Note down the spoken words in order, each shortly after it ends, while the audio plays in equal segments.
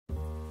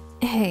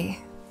Hey,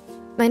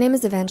 my name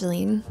is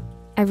Evangeline.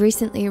 I've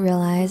recently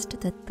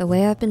realized that the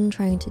way I've been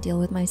trying to deal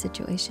with my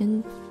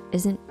situation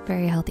isn't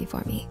very healthy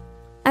for me.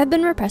 I've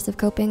been repressive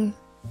coping.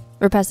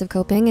 Repressive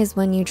coping is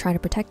when you try to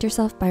protect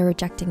yourself by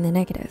rejecting the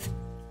negative.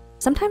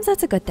 Sometimes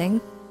that's a good thing.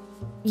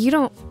 You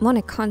don't want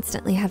to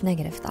constantly have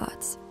negative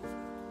thoughts.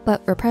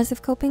 But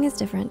repressive coping is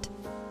different.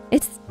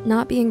 It's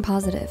not being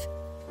positive.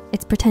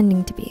 It's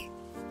pretending to be.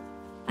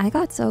 I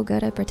got so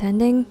good at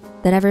pretending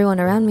that everyone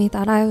around me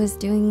thought I was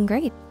doing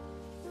great.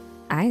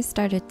 I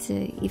started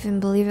to even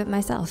believe it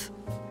myself.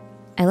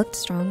 I looked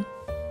strong,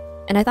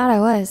 and I thought I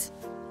was.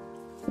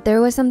 But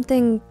there was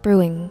something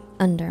brewing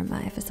under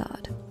my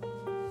facade.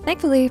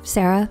 Thankfully,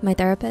 Sarah, my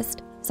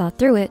therapist, saw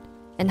through it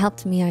and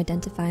helped me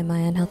identify my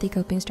unhealthy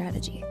coping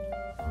strategy.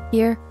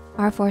 Here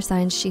are 4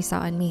 signs she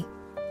saw in me.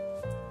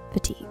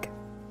 Fatigue.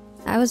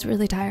 I was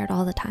really tired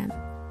all the time.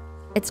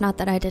 It's not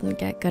that I didn't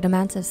get good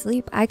amounts of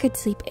sleep. I could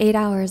sleep 8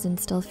 hours and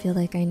still feel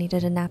like I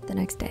needed a nap the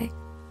next day.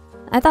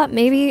 I thought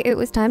maybe it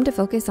was time to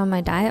focus on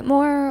my diet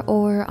more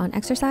or on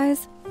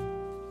exercise.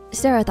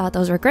 Sarah thought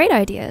those were great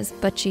ideas,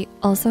 but she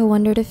also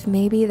wondered if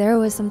maybe there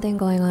was something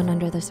going on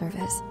under the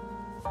surface.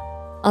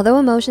 Although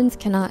emotions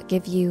cannot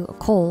give you a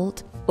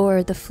cold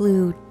or the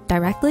flu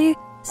directly,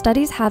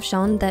 studies have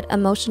shown that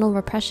emotional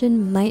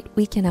repression might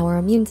weaken our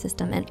immune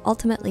system and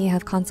ultimately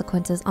have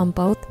consequences on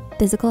both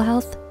physical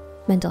health,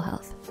 mental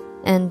health,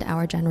 and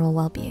our general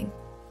well-being.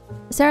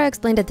 Sarah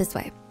explained it this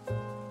way.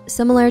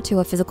 Similar to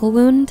a physical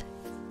wound,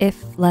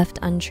 if left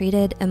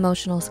untreated,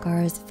 emotional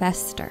scars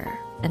fester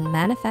and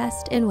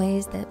manifest in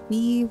ways that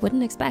we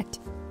wouldn't expect.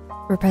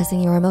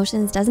 Repressing your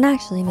emotions doesn't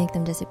actually make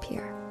them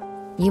disappear.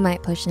 You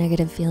might push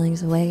negative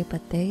feelings away,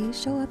 but they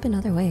show up in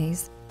other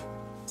ways.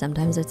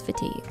 Sometimes it's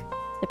fatigue,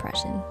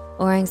 depression,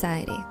 or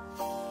anxiety,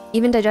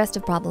 even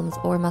digestive problems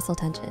or muscle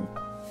tension.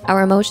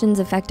 Our emotions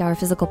affect our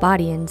physical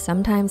body, and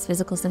sometimes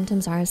physical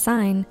symptoms are a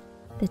sign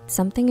that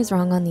something is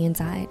wrong on the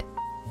inside.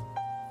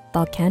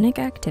 Volcanic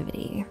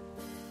activity.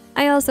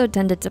 I also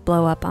tended to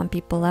blow up on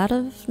people out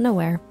of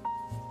nowhere.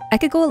 I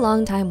could go a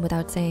long time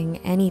without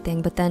saying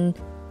anything, but then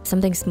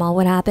something small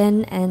would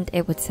happen and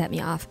it would set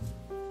me off.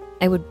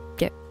 I would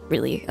get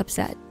really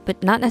upset,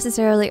 but not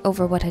necessarily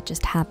over what had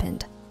just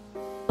happened.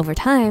 Over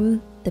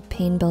time, the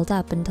pain built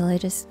up until I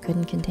just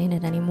couldn't contain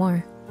it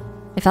anymore.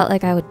 I felt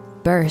like I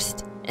would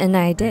burst, and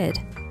I did.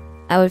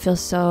 I would feel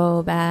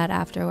so bad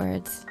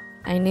afterwards.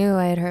 I knew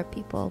I had hurt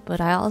people,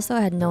 but I also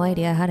had no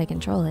idea how to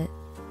control it.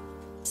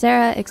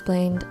 Sarah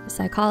explained,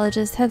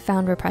 psychologists have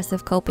found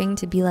repressive coping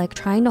to be like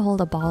trying to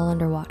hold a ball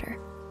underwater.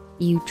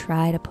 You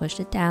try to push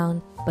it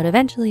down, but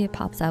eventually it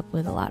pops up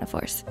with a lot of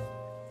force.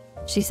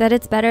 She said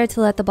it's better to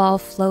let the ball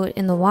float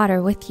in the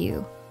water with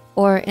you,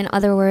 or in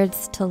other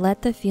words, to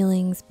let the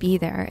feelings be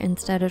there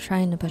instead of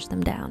trying to push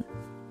them down.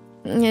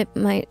 It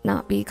might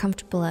not be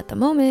comfortable at the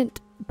moment,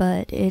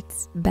 but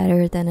it's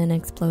better than an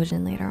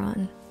explosion later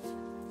on.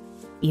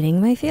 Eating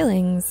my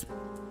feelings.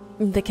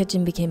 The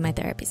kitchen became my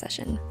therapy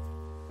session.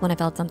 When I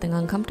felt something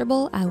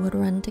uncomfortable, I would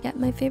run to get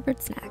my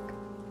favorite snack.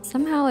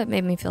 Somehow it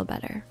made me feel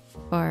better,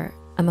 for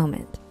a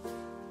moment.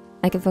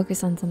 I could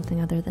focus on something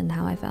other than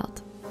how I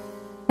felt.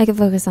 I could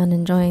focus on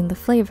enjoying the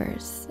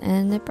flavors,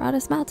 and it brought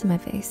a smile to my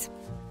face.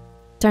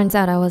 Turns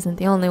out I wasn't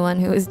the only one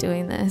who was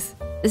doing this.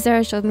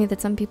 Sarah showed me that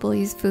some people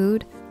use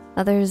food,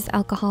 others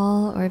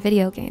alcohol or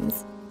video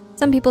games.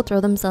 Some people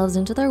throw themselves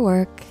into their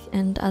work,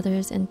 and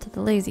others into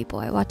the lazy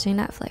boy watching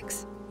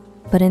Netflix.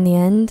 But in the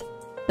end,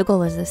 the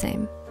goal is the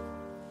same.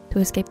 To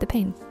escape the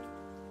pain.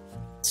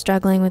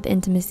 Struggling with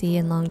intimacy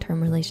and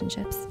long-term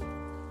relationships.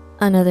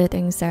 Another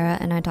thing Sarah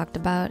and I talked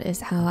about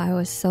is how I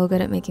was so good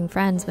at making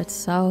friends, but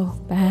so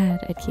bad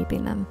at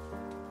keeping them.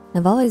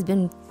 I've always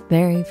been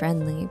very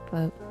friendly,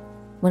 but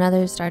when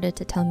others started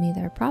to tell me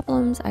their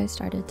problems, I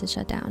started to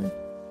shut down.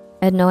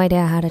 I had no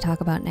idea how to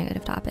talk about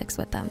negative topics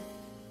with them.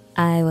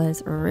 I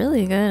was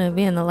really good at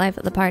being the life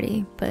of the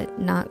party, but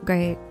not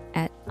great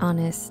at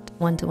honest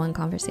one-to-one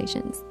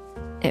conversations.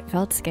 It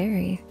felt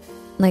scary.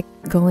 Like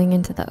going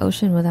into the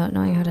ocean without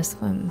knowing how to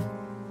swim.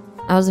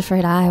 I was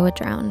afraid I would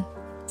drown,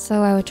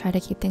 so I would try to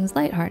keep things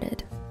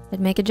lighthearted. I'd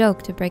make a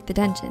joke to break the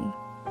tension,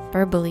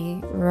 verbally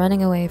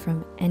running away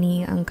from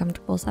any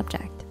uncomfortable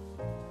subject.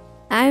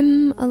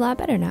 I'm a lot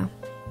better now.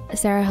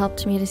 Sarah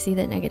helped me to see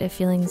that negative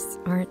feelings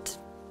aren't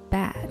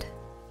bad.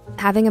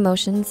 Having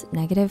emotions,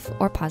 negative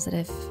or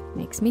positive,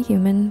 makes me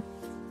human.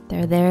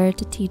 They're there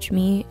to teach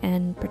me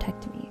and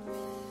protect me.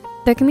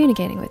 They're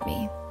communicating with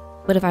me.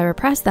 But if I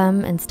repress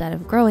them, instead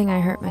of growing, I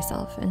hurt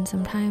myself, and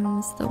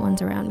sometimes the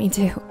ones around me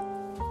too.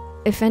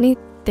 If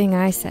anything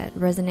I said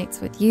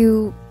resonates with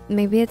you,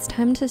 maybe it's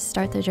time to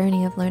start the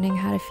journey of learning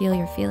how to feel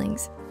your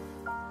feelings.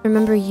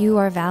 Remember, you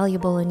are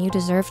valuable and you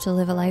deserve to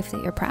live a life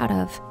that you're proud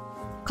of.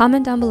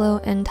 Comment down below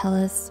and tell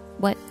us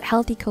what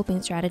healthy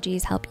coping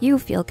strategies help you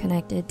feel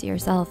connected to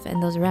yourself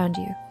and those around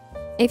you.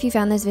 If you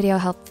found this video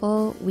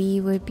helpful, we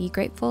would be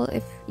grateful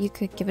if you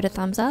could give it a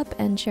thumbs up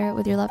and share it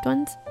with your loved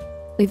ones.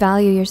 We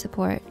value your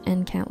support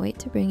and can't wait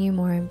to bring you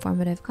more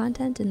informative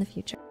content in the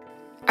future.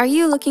 Are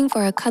you looking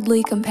for a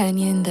cuddly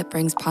companion that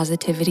brings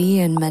positivity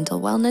and mental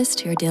wellness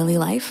to your daily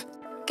life?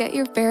 get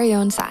your very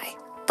own Sigh.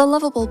 The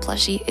lovable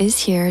plushie is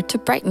here to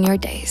brighten your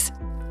days.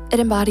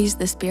 It embodies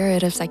the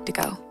spirit of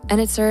Psych2Go,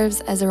 and it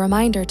serves as a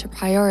reminder to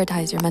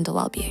prioritize your mental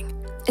well-being.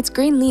 Its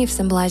green leaf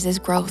symbolizes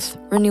growth,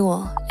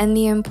 renewal, and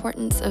the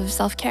importance of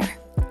self-care.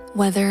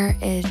 Whether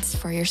it's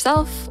for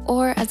yourself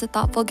or as a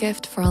thoughtful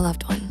gift for a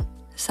loved one,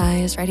 Sigh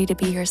is ready to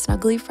be your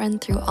snuggly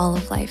friend through all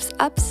of life's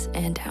ups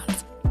and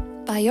downs.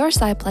 Buy your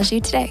Sigh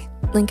plushie today.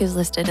 Link is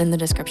listed in the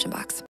description box.